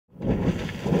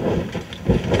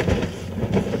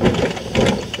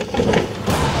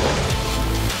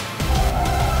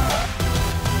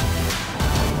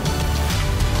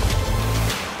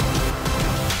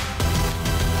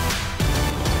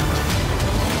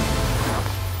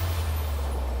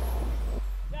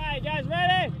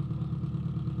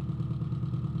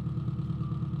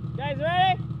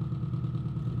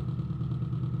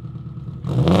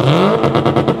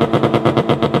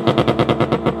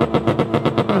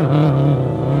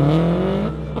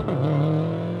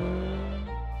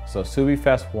so Subi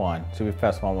Fest 1. Subi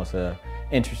Fest 1 was an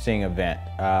interesting event.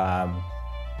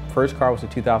 First car was a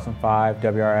 2005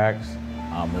 WRX.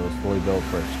 It was fully built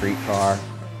for a street car.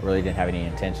 Really didn't have any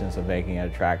intentions of making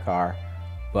it a track car,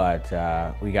 but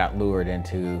we got lured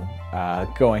into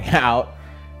going out,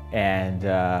 and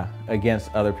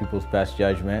against other people's best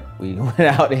judgment, we went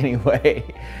out anyway.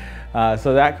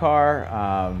 So that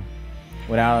car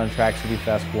went out on the track, Subi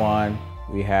Fest 1.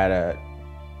 We had a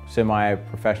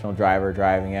semi-professional driver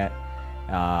driving it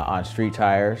on street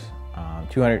tires,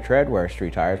 200 tread wear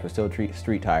street tires, but still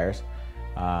street tires.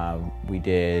 We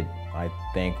did, I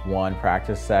think, one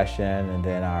practice session, and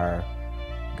then our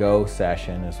go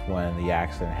session is when the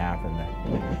accident happened.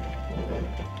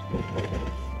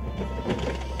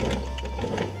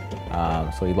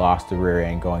 So he lost the rear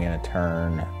end going into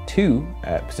turn 2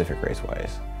 at Pacific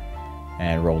Raceways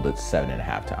and rolled it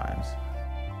 7.5 times.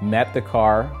 Met the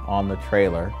car on the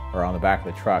trailer, or on the back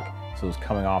of the truck, so it was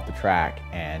coming off the track,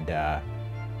 and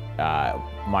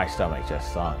my stomach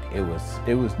just sunk. It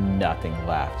was nothing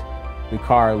left. The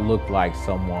car looked like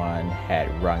someone had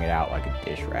wrung it out like a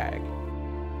dish rag.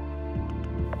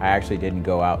 I actually didn't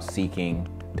go out seeking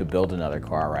to build another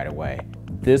car right away.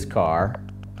 This car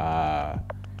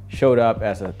showed up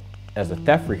as a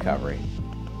theft recovery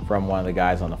from one of the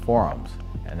guys on the forums,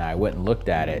 and I went and looked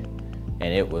at it,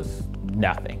 and it was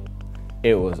nothing.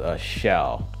 It was a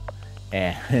shell,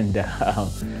 and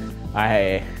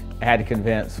I had to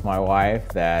convince my wife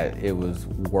that it was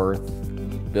worth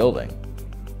building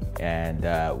and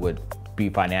would be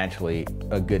financially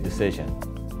a good decision,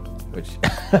 which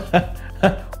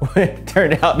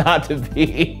turned out not to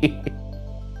be.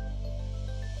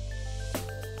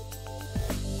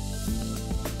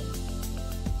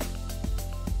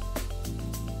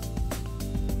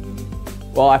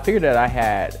 Well, I figured that I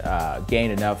had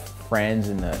gained enough friends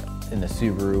in the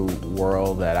Subaru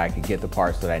world that I could get the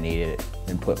parts that I needed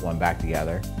and put one back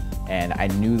together. And I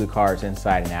knew the cars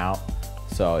inside and out,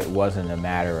 so it wasn't a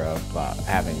matter of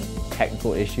having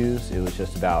technical issues. It was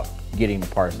just about getting the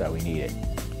parts that we needed.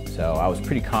 So I was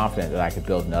pretty confident that I could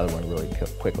build another one really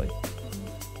quickly.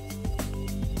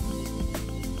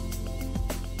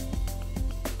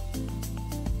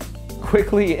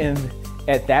 Quickly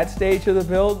at that stage of the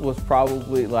build was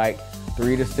probably like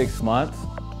 3 to 6 months,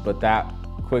 but that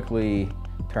quickly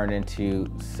turned into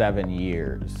 7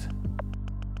 years.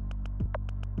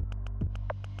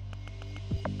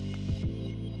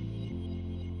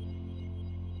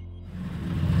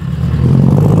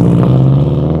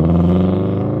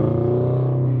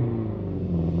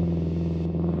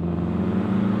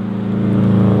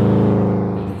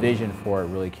 The vision for it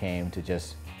really came to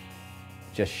just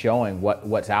showing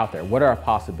what's out there. What are our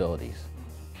possibilities?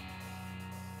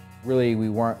 Really, we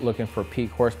weren't looking for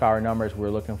peak horsepower numbers. We were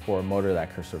looking for a motor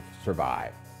that could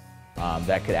survive,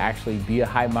 that could actually be a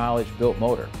high mileage built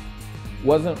motor.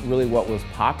 Wasn't really what was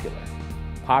popular.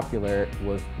 Popular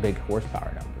was big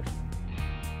horsepower numbers.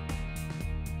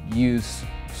 Use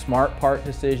smart part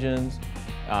decisions,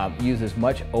 use as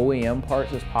much OEM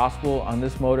parts as possible. On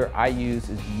this motor, I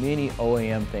used as many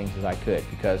OEM things as I could,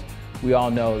 because we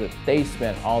all know that they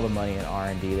spent all the money in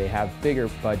R&D. They have bigger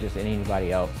budgets than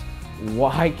anybody else.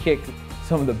 Why kick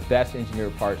some of the best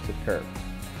engineered parts to the curb?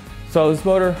 So this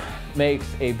motor makes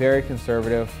a very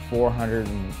conservative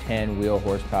 410 wheel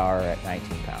horsepower at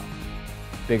 19 pounds.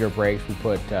 Bigger brakes, we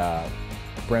put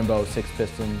Brembo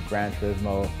 6-piston Gran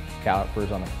Turismo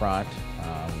calipers on the front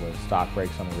with stock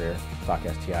brakes on the rear, stock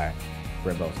STI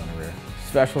Brembos on the rear.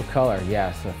 Special color,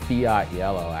 yes, a Fiat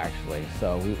yellow actually.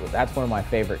 So that's one of my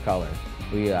favorite colors.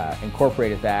 We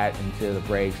incorporated that into the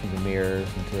brakes, into the mirrors,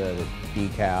 into the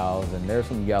decals, and there's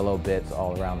some yellow bits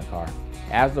all around the car.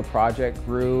 As the project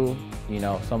grew, you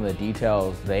know, some of the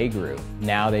details, they grew.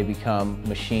 Now they become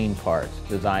machine parts,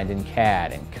 designed in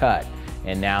CAD and cut,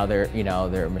 and now they're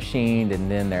machined,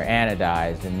 and then they're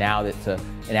anodized, and now it's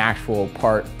an actual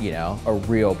part, you know, a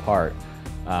real part.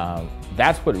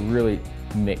 That's what really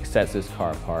sets this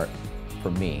car apart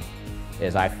for me,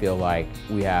 is I feel like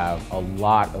we have a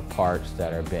lot of parts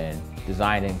that have been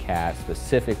designed in CAD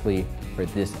specifically for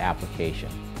this application.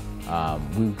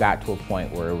 We've got to a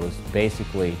point where it was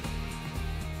basically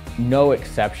no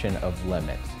exception of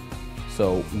limits.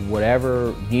 So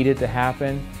whatever needed to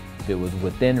happen, if it was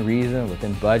within reason,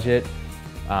 within budget,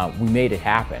 we made it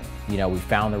happen. You know, we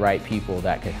found the right people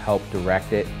that could help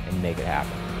direct it and make it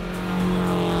happen.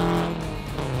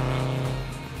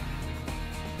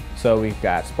 So we've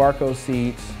got Sparco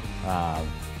seats,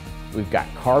 we've got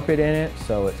carpet in it,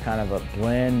 so it's kind of a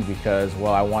blend because,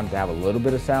 well, I wanted to have a little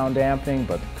bit of sound dampening,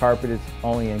 but the carpet is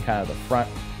only in kind of the front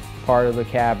part of the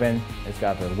cabin. It's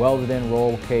got the welded in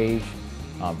roll cage,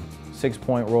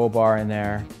 6-point roll bar in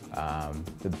there.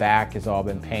 The back has all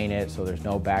been painted, so there's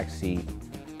no back seat.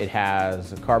 It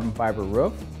has a carbon fiber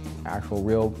roof, actual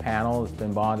real panel that's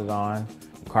been bonded on,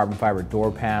 carbon fiber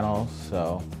door panels,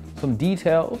 so some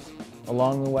details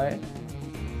along the way.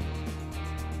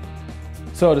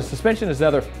 So the suspension is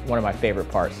another one of my favorite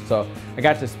parts. So I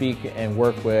got to speak and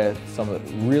work with some of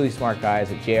the really smart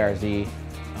guys at JRZ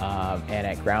and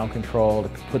at Ground Control to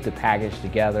put the package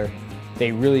together.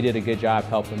 They really did a good job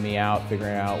helping me out,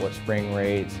 figuring out what spring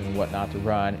rates and what not to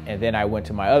run. And then I went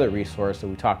to my other resource, so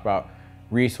we talked about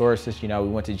resources. You know, we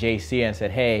went to JC and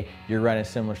said, hey, you're running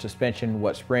similar suspension,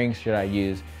 what springs should I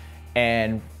use?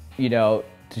 And, you know,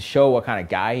 to show what kind of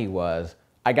guy he was,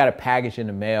 I got a package in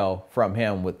the mail from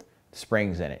him with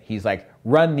springs in it. He's like,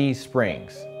 run these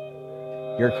springs.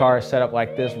 Your car is set up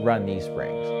like this, run these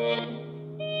springs.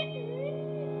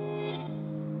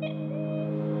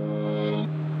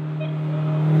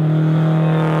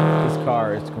 This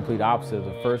car is the complete opposite of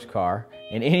the first car.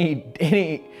 And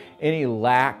any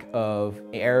lack of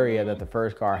area that the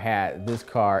first car had, this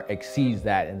car exceeds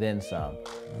that and then some.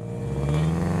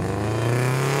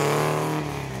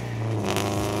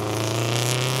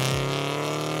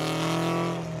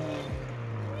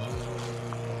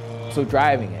 So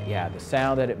driving it, yeah, the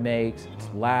sound that it makes, it's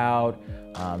loud.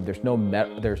 There's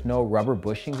no rubber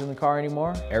bushings in the car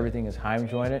anymore. Everything is Heim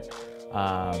jointed.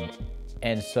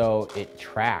 And so it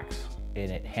tracks and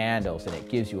it handles and it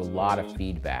gives you a lot of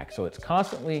feedback. So it's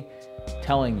constantly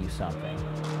telling you something.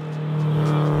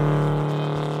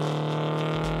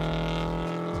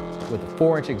 With the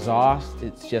 4-inch exhaust,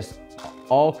 it's just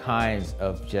all kinds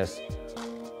of just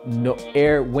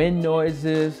wind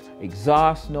noises,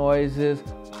 exhaust noises,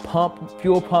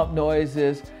 fuel pump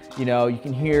noises. You know, you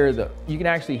can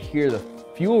actually hear the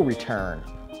fuel return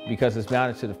because it's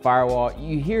mounted to the firewall.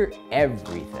 You hear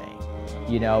everything,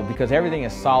 you know, because everything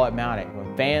is solid mounted.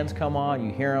 When fans come on,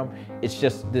 you hear them. It's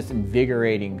just this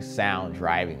invigorating sound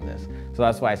driving this. So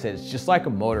that's why I said it's just like a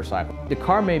motorcycle. The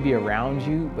car may be around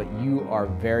you, but you are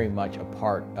very much a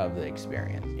part of the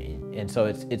experience. And so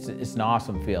it's an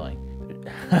awesome feeling.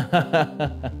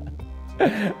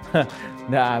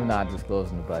 No, I'm not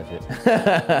disclosing the budget.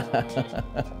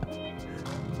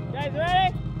 You guys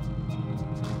ready?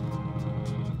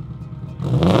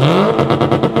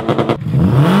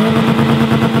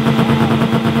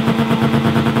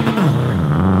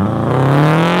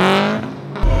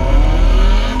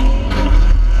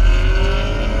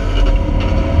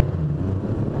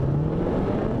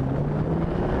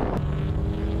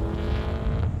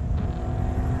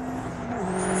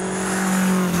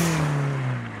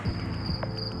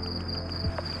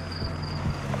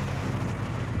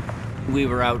 We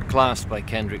were outclassed by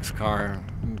Kendrick's car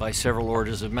by several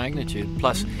orders of magnitude.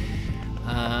 Plus,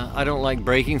 I don't like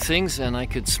breaking things, and I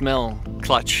could smell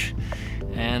clutch,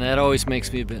 and that always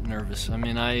makes me a bit nervous. I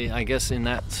mean, I guess in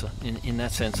that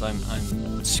sense,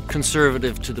 I'm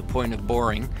conservative to the point of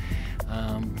boring,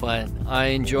 but I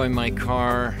enjoy my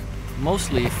car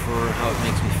mostly for how it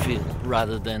makes me feel,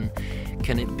 rather than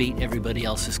can it beat everybody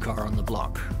else's car on the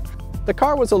block. The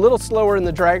car was a little slower in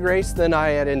the drag race than I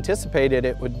had anticipated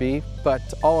it would be, but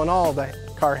all in all, the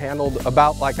car handled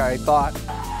about like I thought.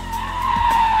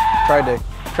 Tried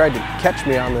to catch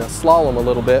me on the slalom a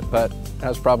little bit, but that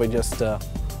was probably just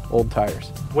old tires.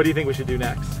 What do you think we should do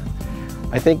next?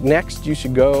 I think next you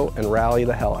should go and rally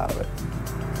the hell out of it.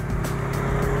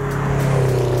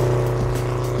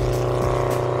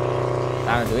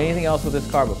 I don't do anything else with this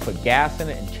car but put gas in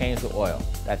it and change the oil.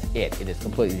 That's it. It is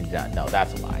completely done. No,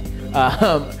 that's a lie.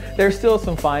 There's still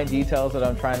some fine details that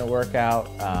I'm trying to work out.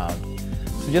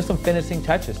 So just some finishing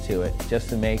touches to it, just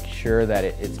to make sure that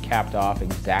it's capped off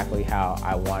exactly how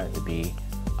I want it to be.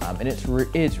 And it's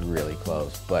really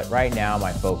close. But right now,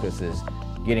 my focus is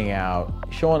getting out,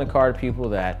 showing the car to people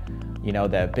that, you know,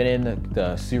 that have been in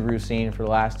the Subaru scene for the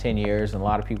last 10 years, and a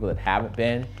lot of people that haven't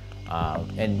been,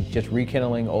 and just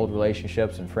rekindling old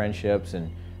relationships and friendships, and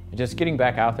just getting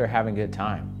back out there having a good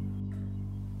time.